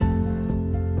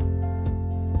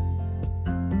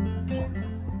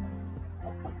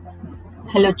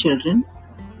Hello, children.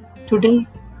 Today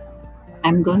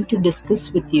I'm going to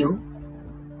discuss with you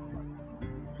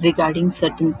regarding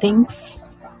certain things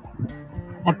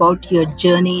about your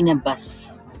journey in a bus.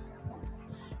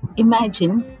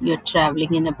 Imagine you're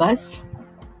traveling in a bus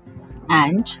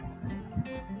and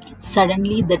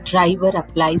suddenly the driver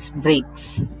applies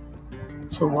brakes.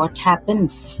 So, what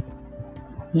happens?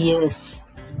 Yes,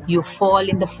 you fall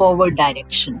in the forward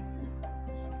direction.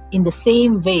 In the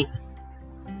same way,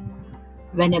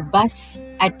 when a bus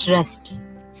at rest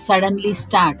suddenly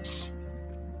starts,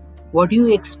 what do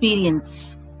you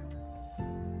experience?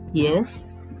 Yes,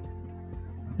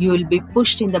 you will be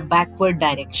pushed in the backward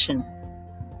direction.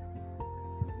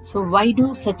 So, why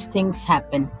do such things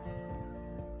happen?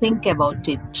 Think about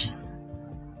it.